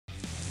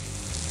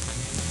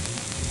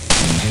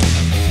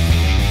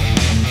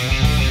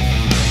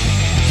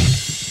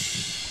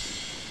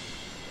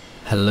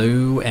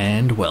Hello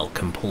and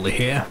welcome, Pauleh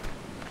here,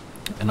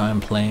 and I'm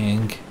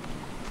playing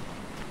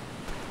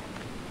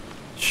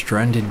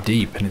Stranded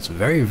Deep, and it's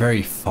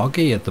very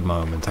foggy at the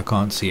moment. I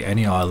can't see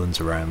any islands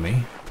around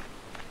me.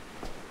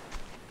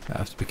 I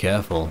have to be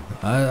careful.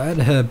 I had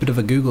a bit of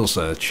a Google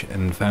search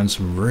and found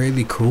some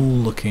really cool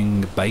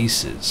looking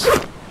bases.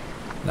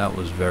 That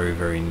was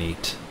very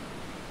neat.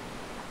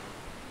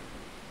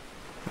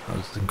 That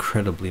was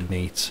incredibly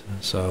neat,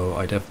 so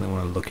I definitely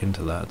want to look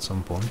into that at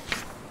some point.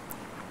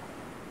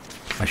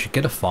 I should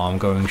get a farm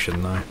going,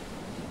 shouldn't I?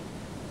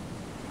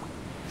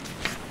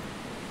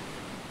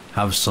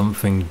 Have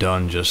something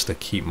done just to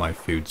keep my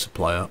food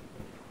supply up.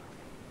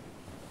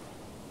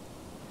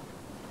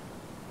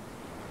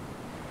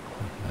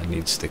 I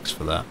need sticks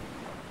for that.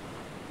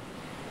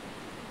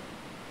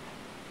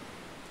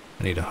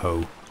 I need a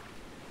hoe.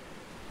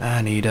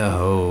 I need a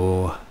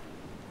hoe.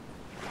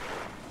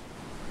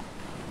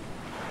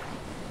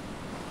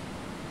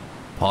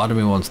 Part of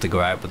me wants to go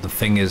out, but the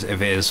thing is, if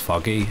it is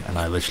foggy and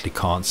I literally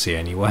can't see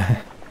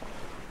anywhere,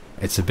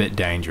 it's a bit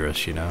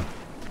dangerous, you know?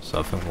 So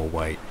I think we'll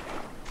wait.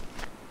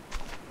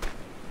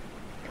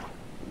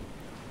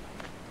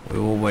 We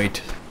will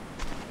wait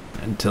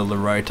until the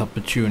right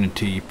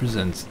opportunity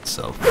presents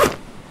itself.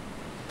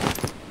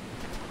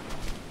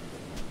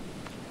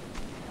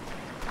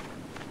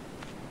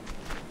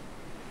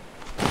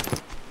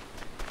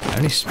 How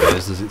many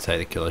spears does it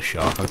take to kill a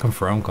shark? I can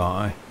throw them, can't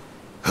I?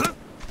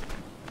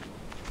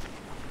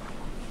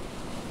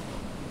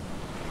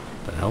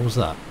 The hell was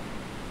that?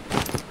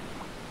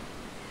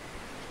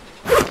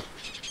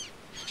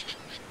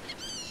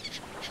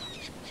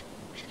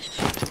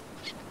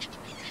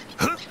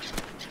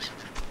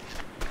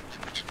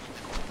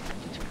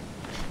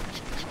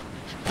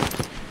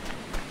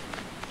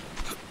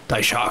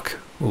 Die shark!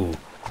 Ooh,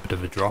 a bit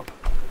of a drop.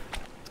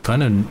 It's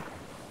kind of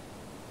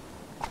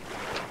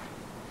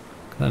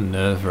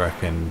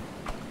nerve-wracking,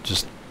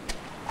 just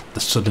the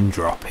sudden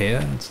drop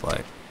here. It's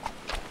like,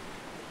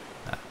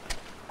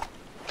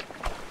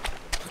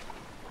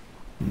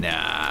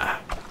 nah.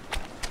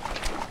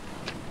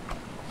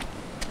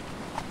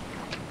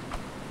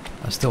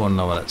 I still want to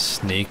know where that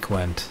snake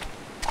went.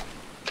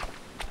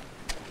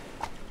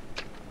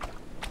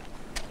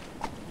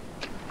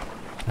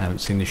 I haven't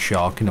seen the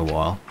shark in a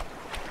while.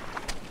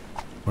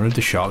 Wonder if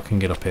the shark can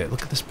get up here.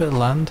 Look at this bit of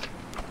land.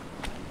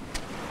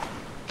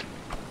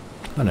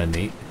 Kinda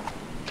neat.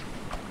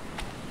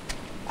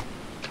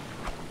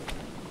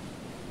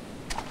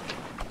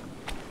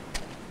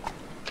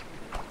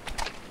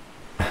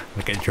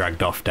 I get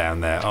dragged off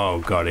down there. Oh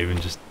god, even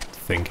just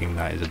thinking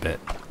that is a bit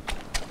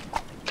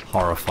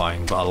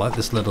horrifying. But I like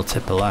this little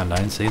tip of land.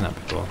 I ain't seen that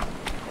before.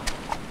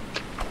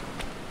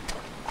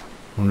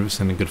 Wonder if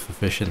it's any good for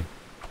fishing.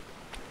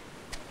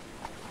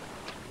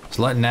 It's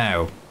like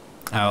now,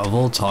 out of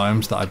all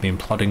times that I've been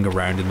plodding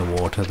around in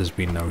the water, there's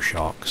been no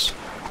sharks.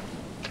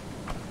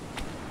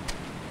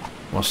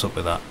 What's up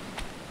with that?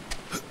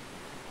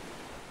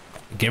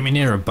 Get me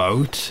near a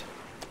boat,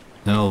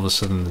 then all of a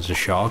sudden there's a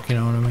shark, you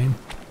know what I mean?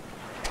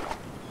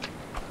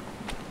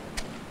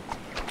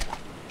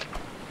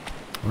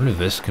 I wonder if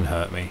this can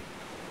hurt me.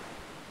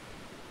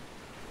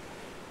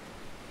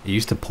 It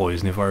used to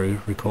poison, if I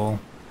recall.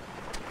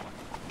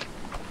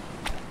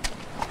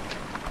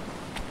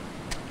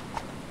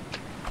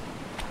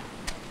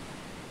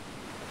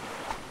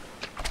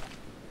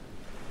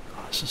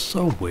 God, this is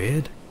so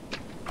weird.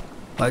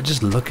 Like,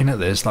 just looking at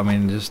this, I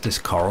mean, just this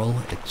coral,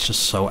 it's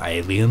just so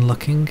alien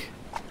looking.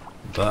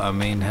 But, I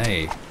mean,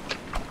 hey.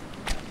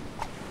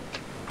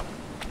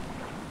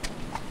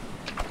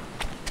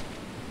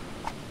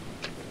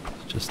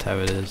 It's just how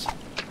it is. I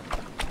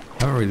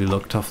haven't really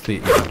looked off the, you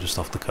know, just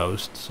off the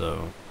coast,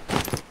 so.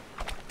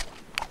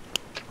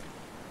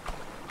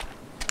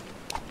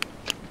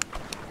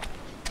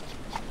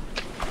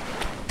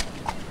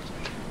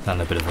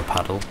 And a bit of a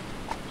paddle.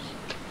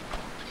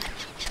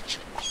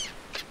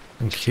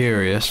 I'm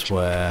curious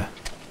where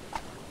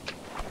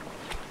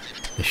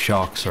the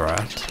sharks are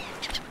at,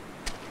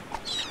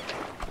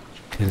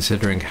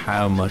 considering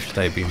how much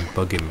they've been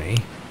bugging me.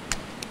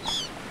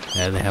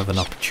 Now they have an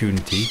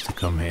opportunity to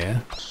come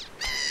here.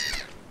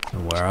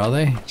 And where are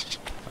they?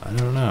 I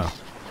don't know.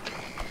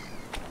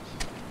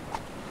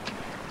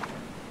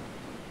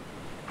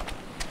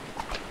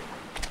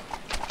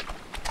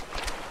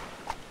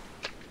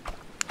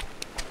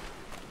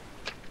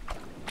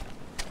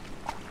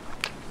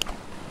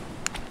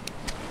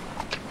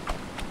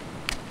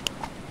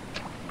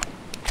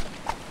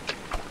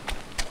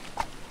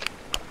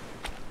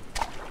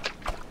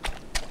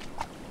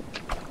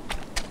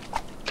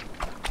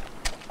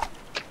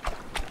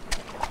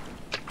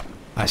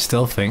 I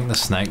still think the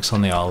snakes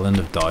on the island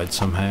have died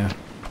somehow.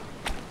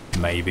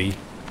 Maybe.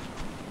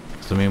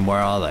 'Cause, I mean, where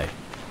are they?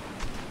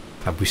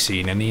 Have we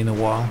seen any in a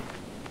while?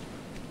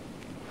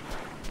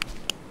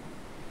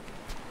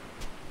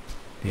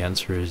 The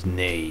answer is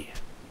nay.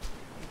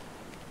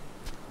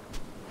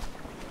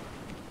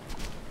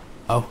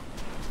 Oh.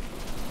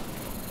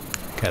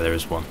 Okay, there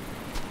is one.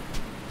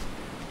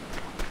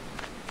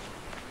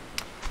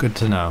 Good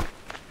to know.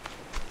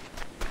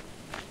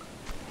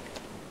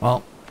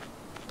 Well,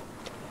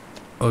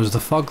 oh, is the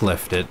fog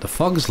lifted? The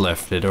fog's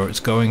lifted, or it's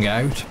going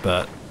out,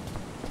 but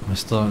I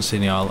still don't see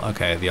the island.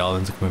 Okay, the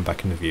islands are coming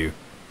back into view.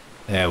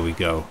 There we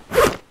go.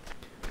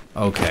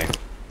 Okay.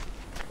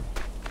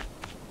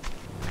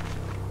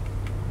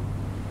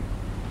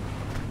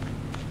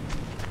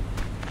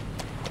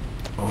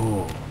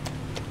 Oh.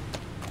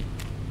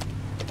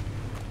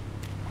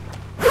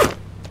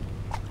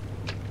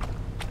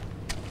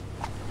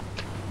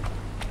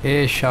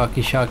 Here,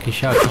 sharky, sharky,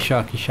 sharky,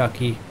 sharky,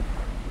 sharky.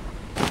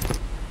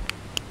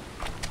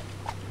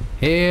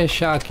 Here,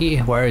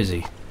 sharky. Where is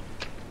he?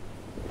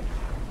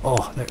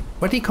 Oh, there.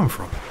 Where did he come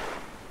from?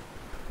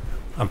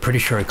 I'm pretty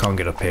sure he can't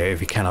get up here.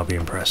 If he can, I'll be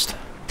impressed.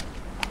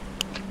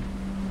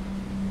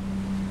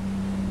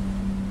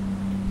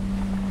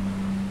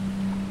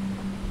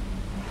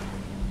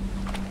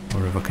 I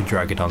wonder if I could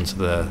drag it onto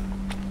the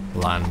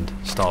land,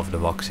 starved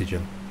of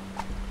oxygen.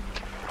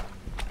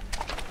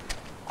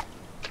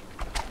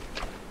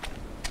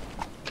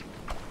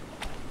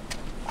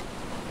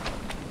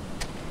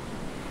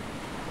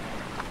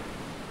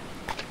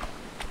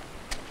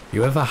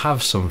 You ever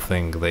have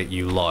something that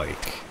you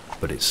like,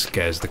 but it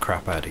scares the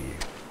crap out of you?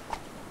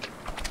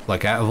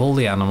 Like, out of all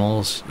the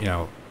animals, you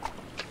know,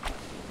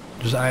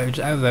 just out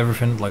of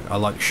everything, like, I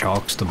like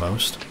sharks the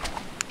most.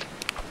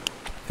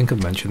 I think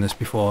I've mentioned this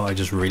before, I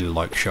just really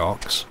like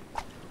sharks.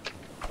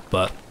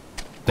 But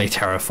they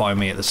terrify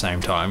me at the same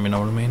time, you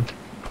know what I mean?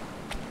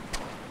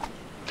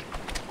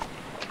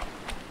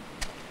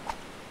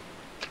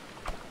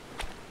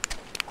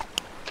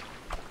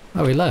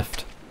 Oh, he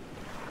left.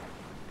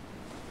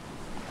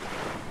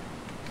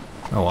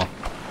 Oh well.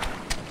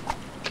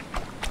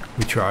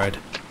 We tried.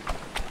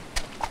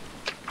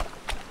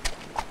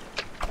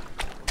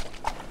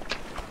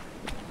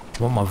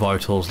 What my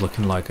vitals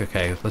looking like?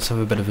 Okay, let's have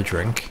a bit of a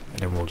drink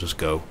and then we'll just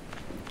go.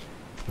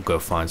 We'll go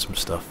find some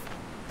stuff.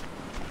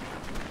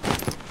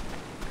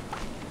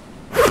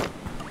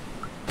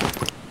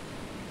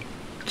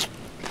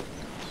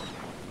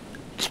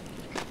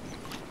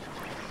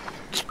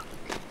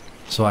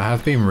 So I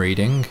have been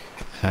reading,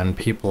 and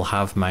people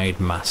have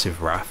made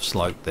massive rafts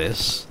like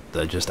this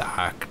that just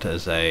act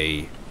as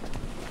a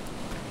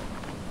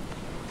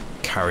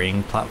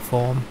carrying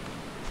platform.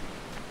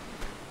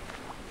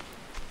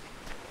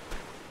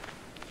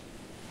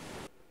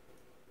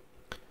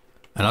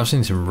 And I've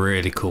seen some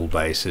really cool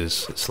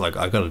bases. It's like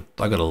I got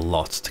a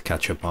lot to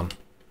catch up on.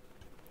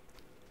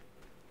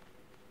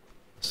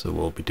 So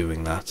we'll be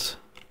doing that.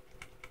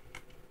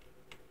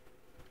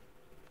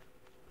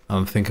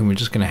 I'm thinking we're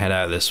just gonna head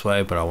out this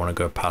way, but I want to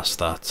go past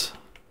that.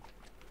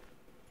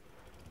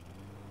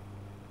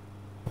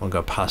 I want to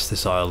go past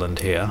this island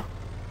here.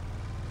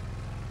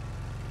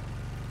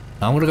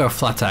 I'm gonna go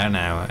flat out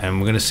now, and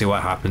we're gonna see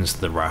what happens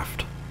to the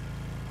raft.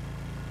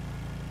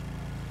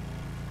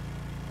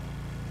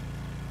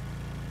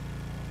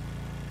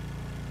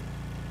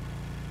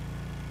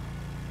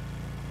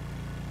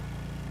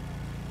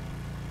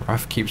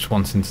 Raft keeps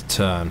wanting to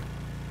turn.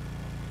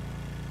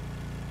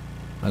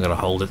 I gotta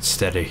hold it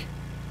steady.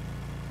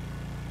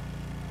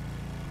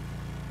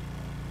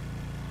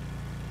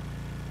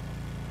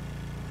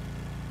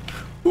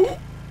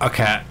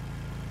 Okay,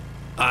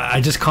 I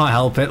just can't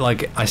help it.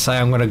 Like, I say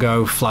I'm gonna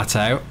go flat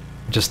out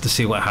just to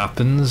see what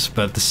happens,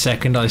 but the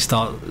second I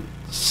start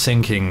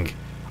sinking,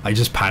 I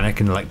just panic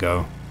and let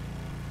go.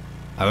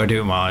 I gotta do it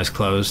with my eyes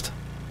closed.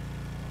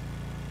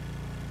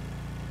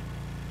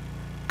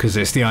 Because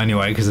it's the only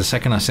way, because the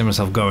second I see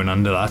myself going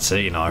under, that's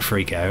it, you know, I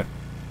freak out.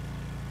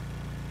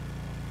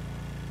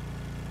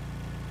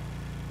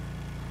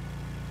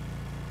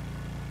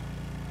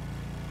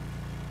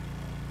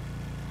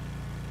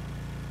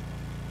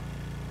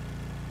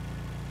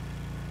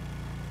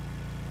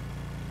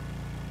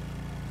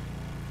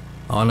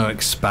 I want to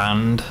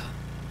expand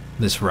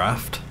this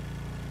raft.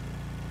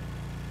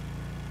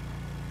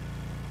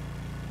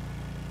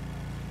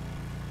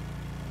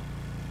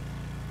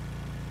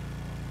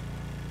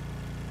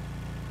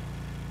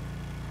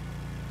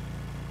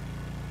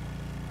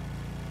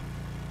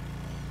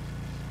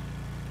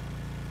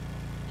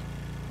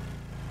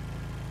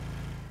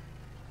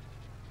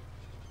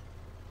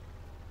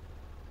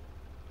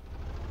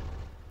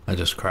 I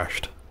just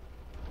crashed.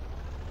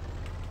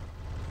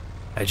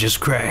 I just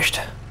crashed.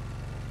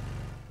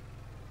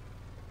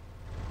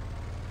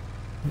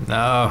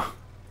 No.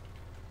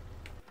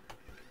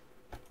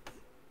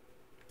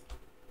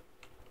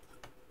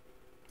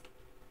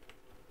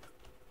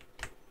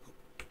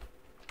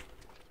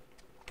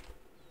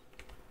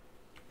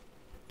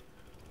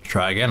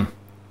 Try again.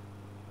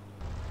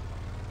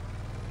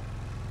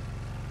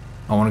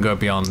 I want to go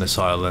beyond this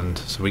island.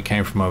 So we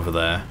came from over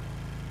there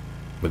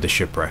with the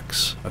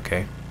shipwrecks,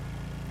 okay?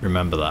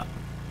 Remember that,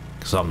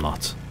 because I'm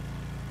not.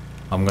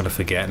 I'm going to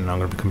forget and I'm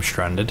going to become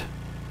stranded.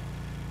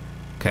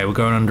 Okay, we're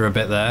going under a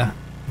bit there.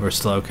 We're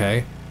still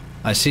okay.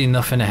 I see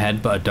nothing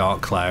ahead but a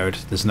dark cloud.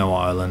 There's no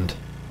island.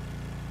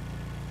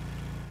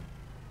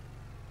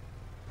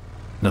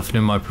 Nothing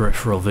in my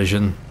peripheral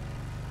vision.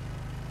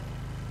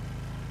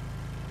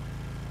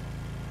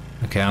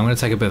 Okay, I'm going to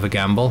take a bit of a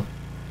gamble.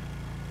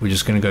 We're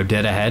just gonna go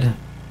dead ahead,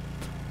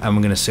 and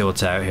we're gonna see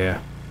what's out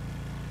here.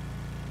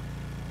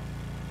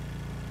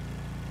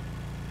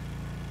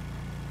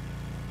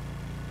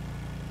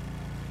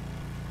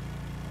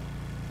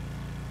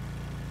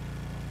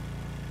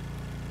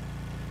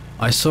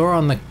 I saw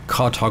on the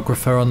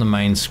cartographer on the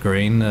main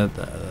screen that...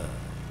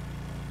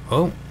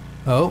 oh.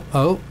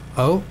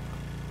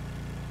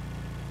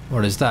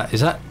 What is that?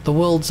 Is that the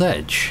world's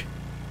edge?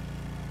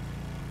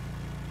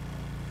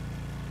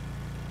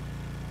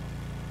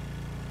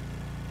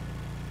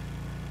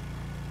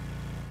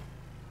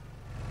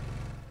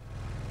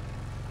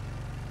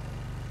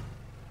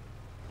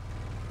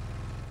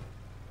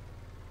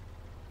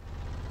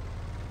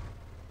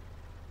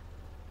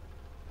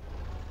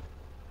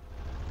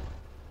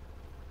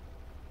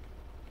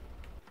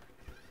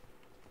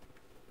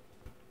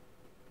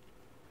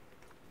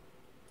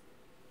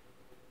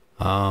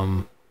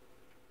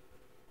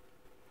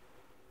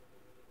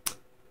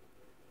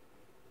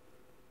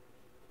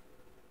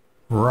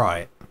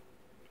 Right.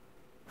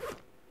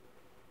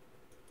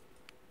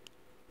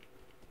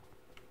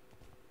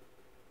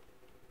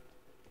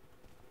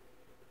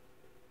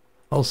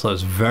 Also,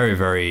 it's very,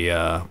 very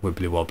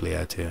wibbly wobbly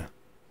out here.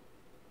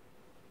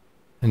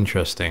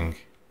 Interesting.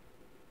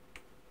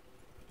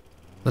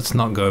 Let's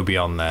not go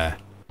beyond there.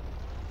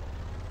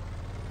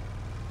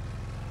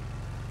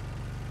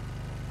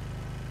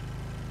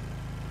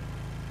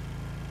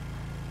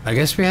 I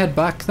guess we head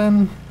back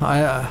then?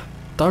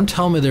 Don't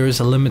tell me there is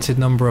a limited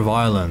number of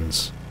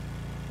islands.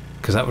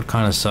 Because that would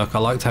kind of suck. I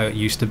liked how it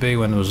used to be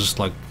when it was just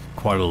like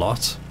quite a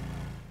lot.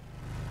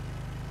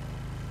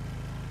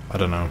 I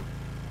don't know.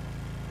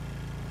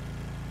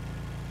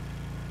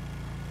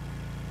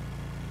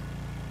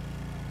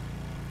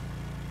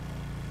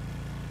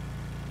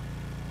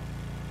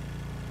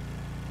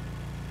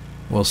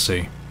 We'll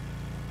see.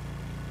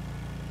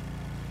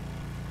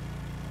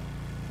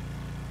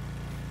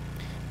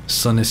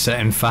 Sun is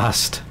setting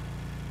fast.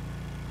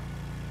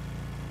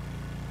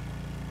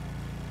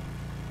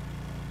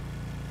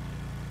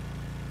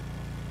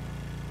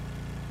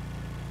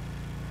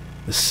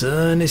 The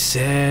sun is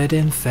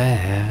setting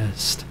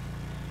fast.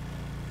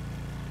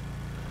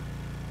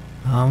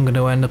 I'm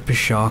gonna end up a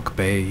shark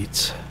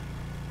bait.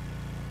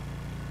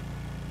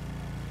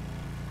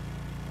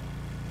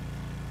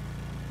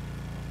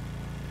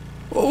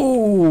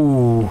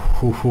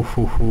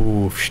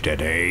 Oh,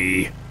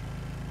 steady.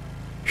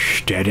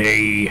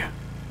 Steady.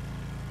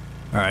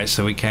 Alright,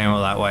 so we came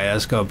up that way.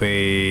 That's gotta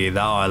be that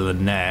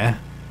island there.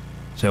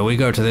 So we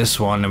go to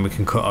this one and we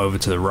can cut over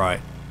to the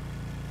right.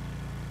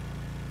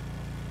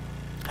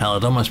 Hell,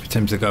 I'd almost be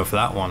tempted to go for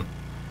that one.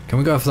 Can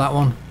we go for that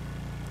one?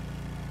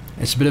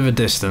 It's a bit of a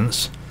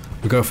distance.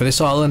 We go for this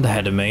island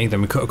ahead of me,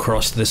 then we cut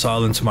across to this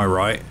island to my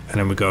right, and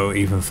then we go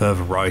even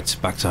further right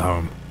back to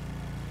home.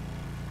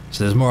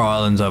 So there's more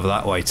islands over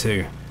that way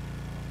too.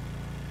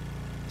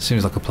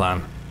 Seems like a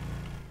plan.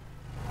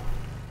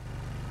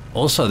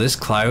 Also, this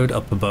cloud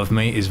up above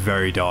me is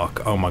very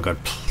dark. Oh my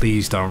god,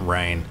 please don't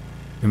rain.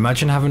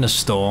 Imagine having a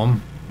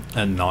storm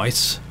at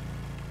night.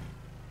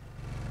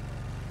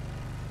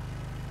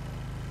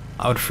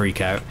 I would freak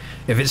out.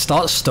 If it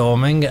starts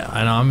storming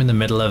and I'm in the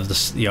middle of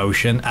the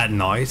ocean at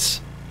night,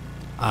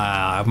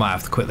 I might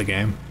have to quit the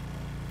game.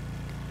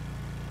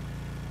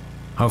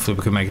 Hopefully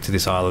we can make it to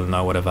this island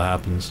now, whatever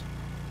happens.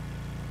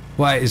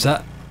 Wait, is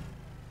that...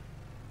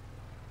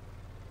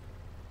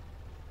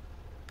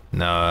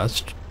 No,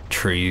 that's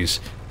trees.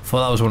 I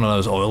thought that was one of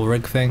those oil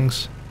rig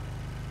things.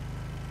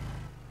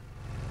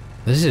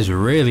 This is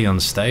really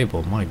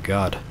unstable, my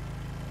god.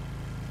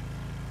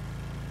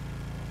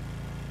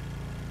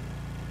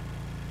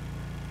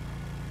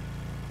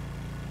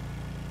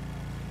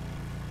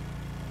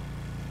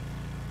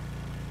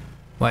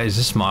 Wait, is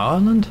this my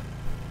island?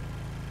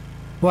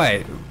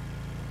 Wait.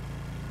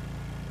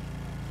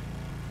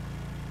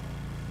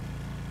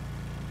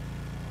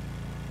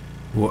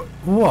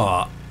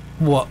 What?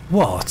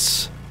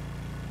 What?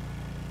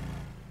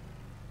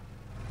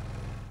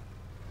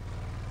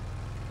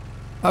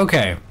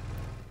 Okay.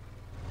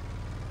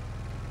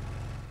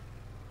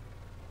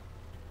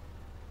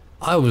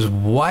 I was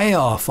way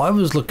off. I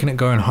was looking at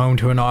going home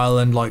to an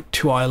island like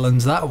 2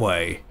 islands that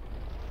way.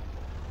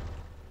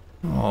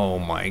 Oh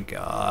my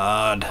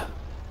god.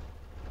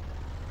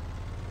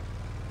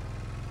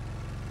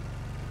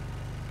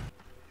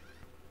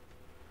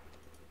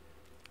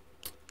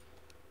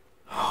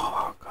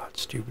 Oh god,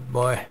 stupid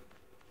boy.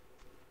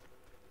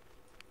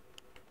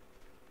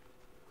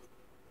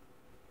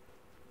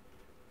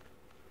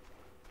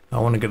 I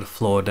want to get the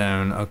floor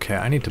down. Okay,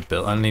 I need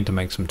to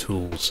make some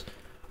tools.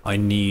 I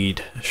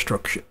need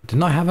structure.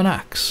 Didn't I have an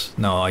axe?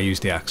 No, I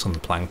used the axe on the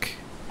plank.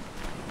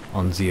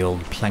 On the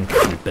old plank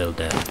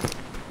builder.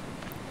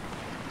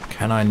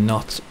 Can I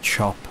not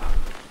chop?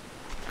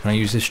 Can I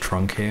use this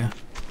trunk here?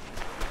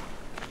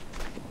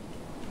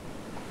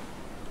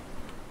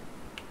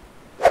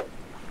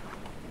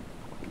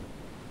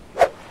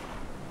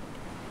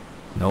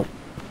 Nope.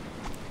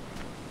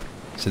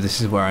 So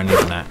this is where I need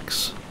an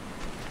axe.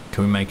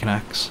 Can we make an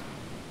axe?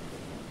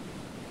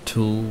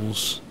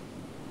 Tools.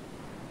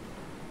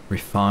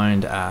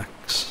 Refined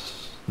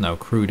axe. No,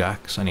 crude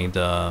axe. I need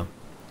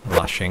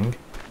lashing.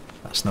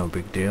 That's no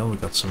big deal. We've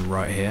got some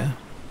right here.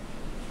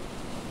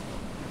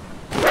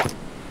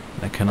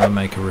 Now can I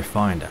make a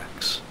refined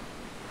axe?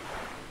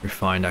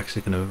 Refined axe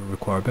is going to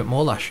require a bit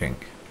more lashing.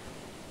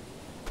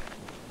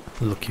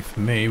 Lucky for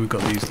me, we've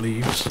got these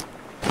leaves.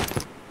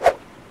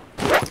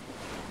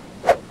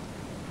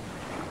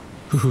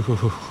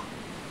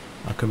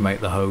 I could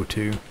make the hoe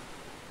too.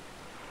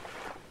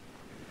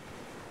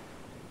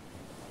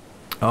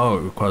 Oh,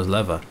 it requires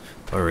leather.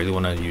 Do I really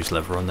want to use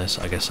leather on this?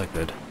 I guess I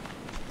could.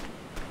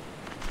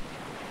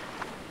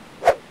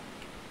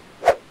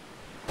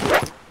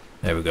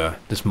 There we go.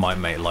 This might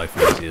make life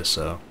easier,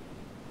 so...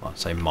 I'll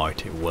say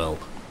might, it will.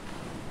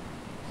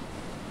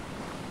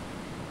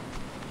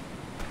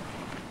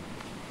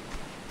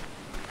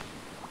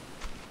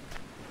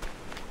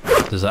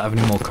 Does that have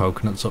any more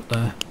coconuts up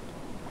there?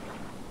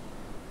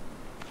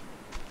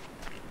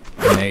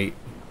 8.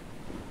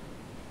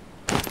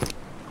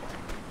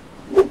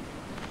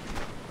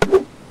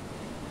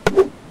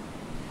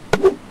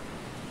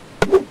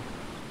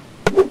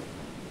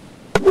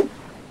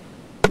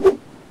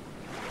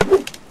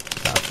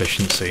 That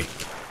efficiency.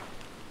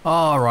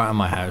 Oh, right on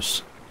my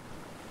house.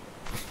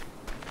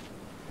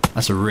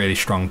 That's a really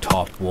strong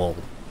top wall.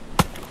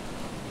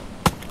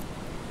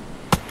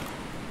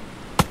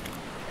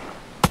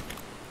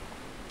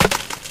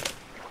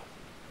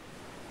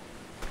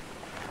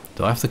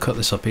 Do I have to cut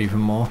this up even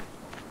more?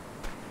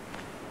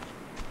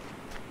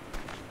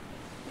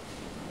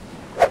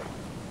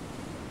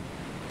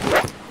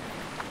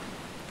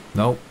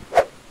 Nope.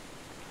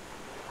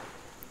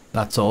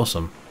 That's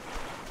awesome.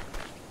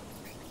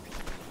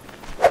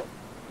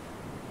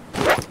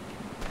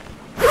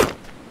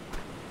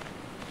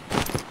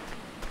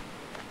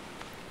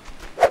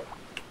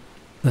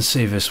 Let's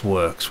see if this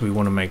works. We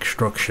want to make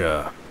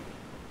structure.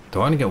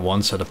 Do I only get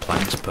one set of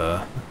planks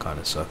per? That kind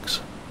of sucks.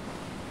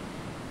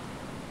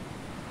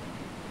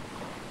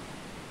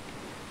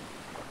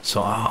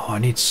 So, oh, I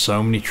need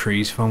so many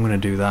trees if I'm going to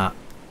do that.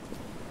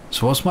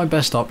 So what's my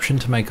best option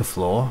to make a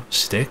floor?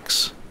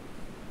 Sticks?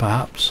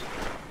 Perhaps?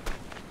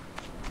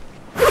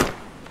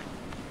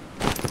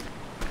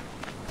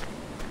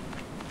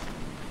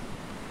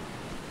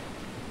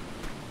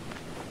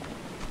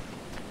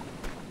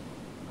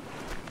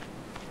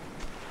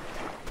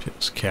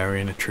 Just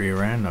carrying a tree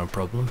around, no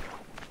problem.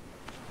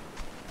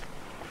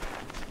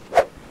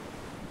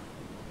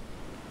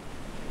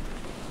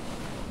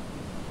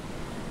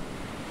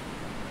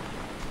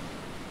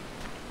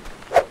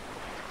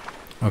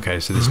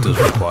 Okay, so this does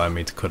require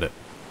me to cut it.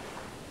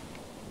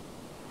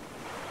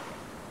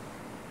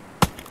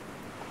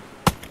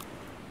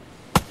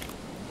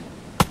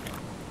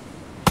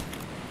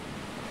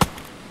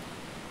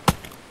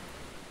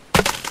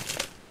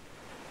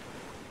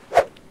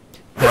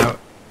 Now,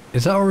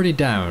 is that already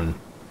down?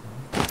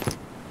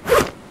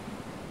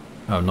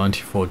 Oh,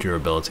 94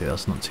 durability,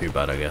 that's not too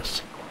bad, I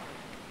guess.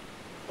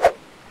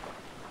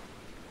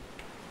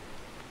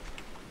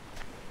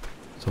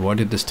 So why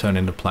did this turn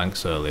into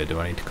planks earlier? Do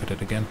I need to cut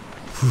it again?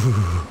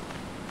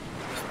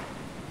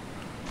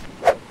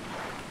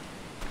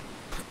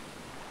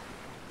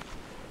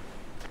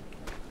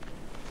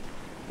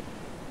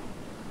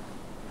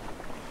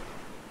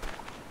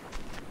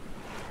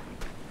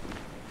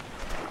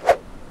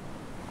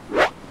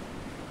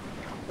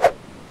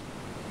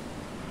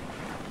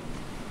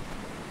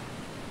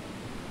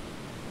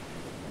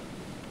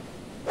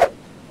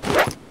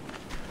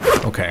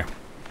 Okay,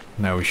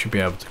 now we should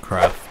be able to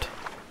craft.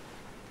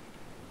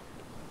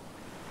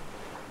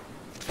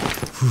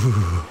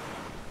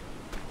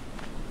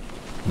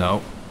 No.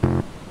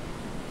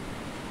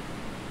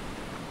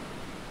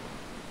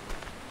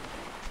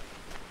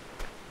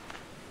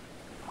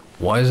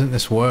 Why isn't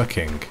this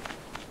working?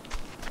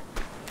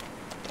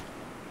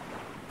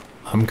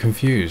 I'm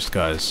confused,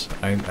 guys.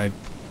 I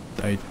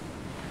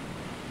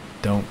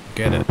don't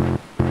get it.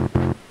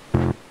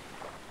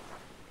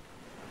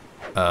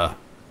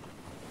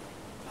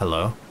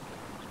 Hello?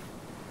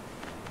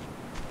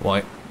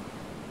 Why?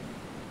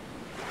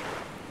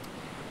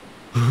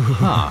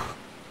 Huh.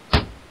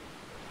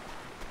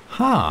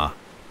 Huh.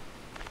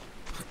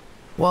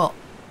 Well,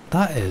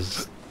 that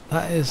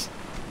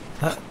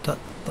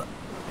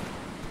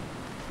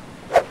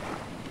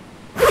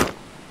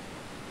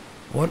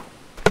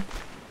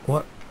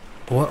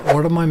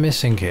what am I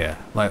missing here?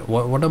 Like,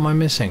 what am I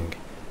missing?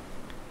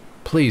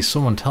 Please,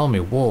 someone tell me.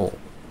 Wall.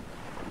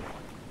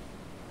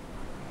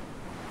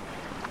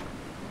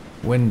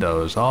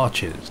 Windows,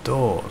 arches,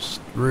 doors,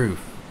 roof,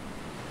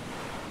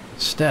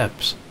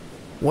 steps.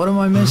 What am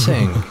I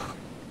missing?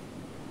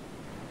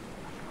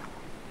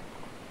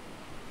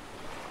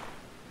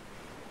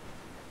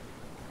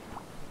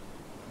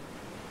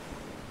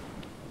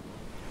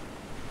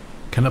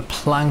 Can a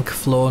plank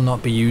floor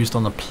not be used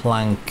on a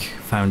plank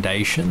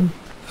foundation?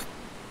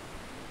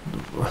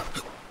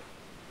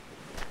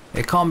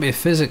 It can't be a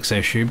physics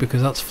issue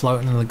because that's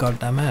floating in the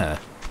goddamn air.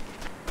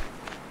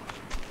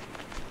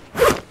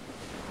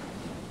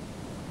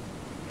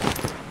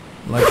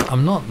 Like,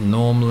 I'm not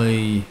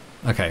normally...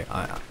 Okay,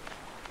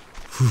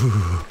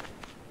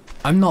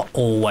 I'm not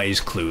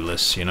always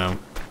clueless, you know,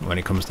 when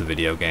it comes to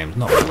video games,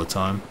 not all the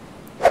time.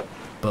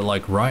 But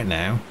like right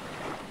now,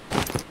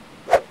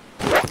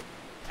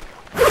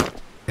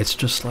 it's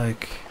just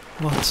like,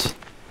 what?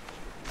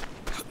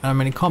 I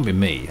mean, it can't be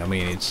me. I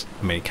mean,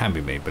 it can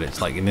be me, but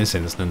it's like in this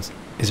instance,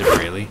 is it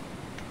really?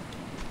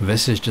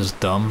 This is just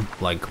dumb.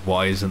 Like,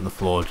 why isn't the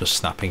floor just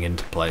snapping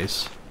into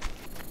place?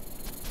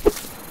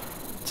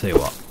 Tell you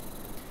what,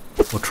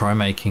 we'll try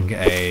making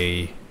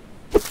a...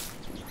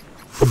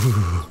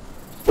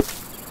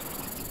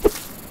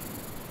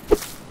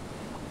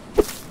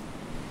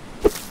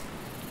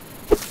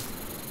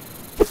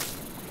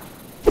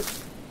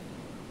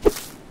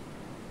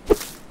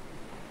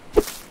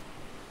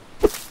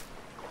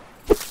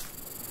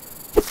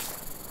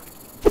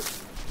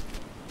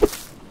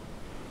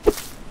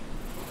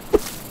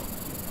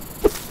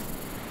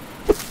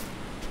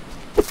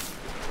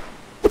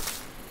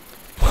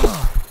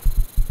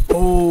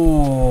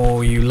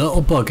 Oh, you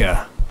little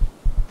bugger.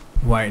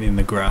 Waiting in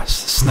the grass.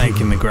 Snake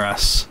in the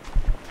grass.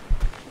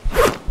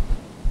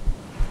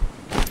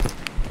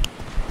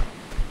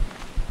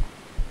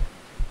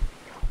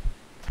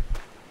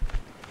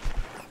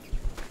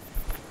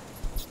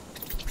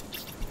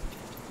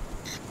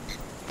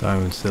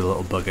 Diamond's the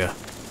little bugger.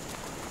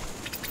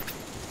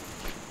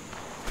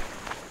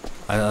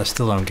 I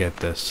still don't get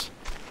this.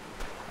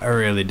 I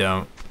really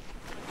don't.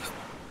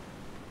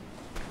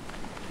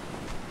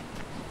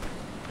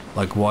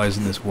 Like, why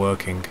isn't this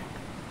working?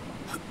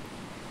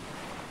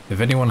 If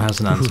anyone has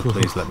an answer,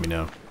 please let me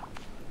know.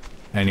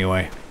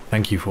 Anyway,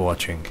 thank you for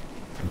watching.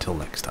 Until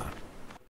next time.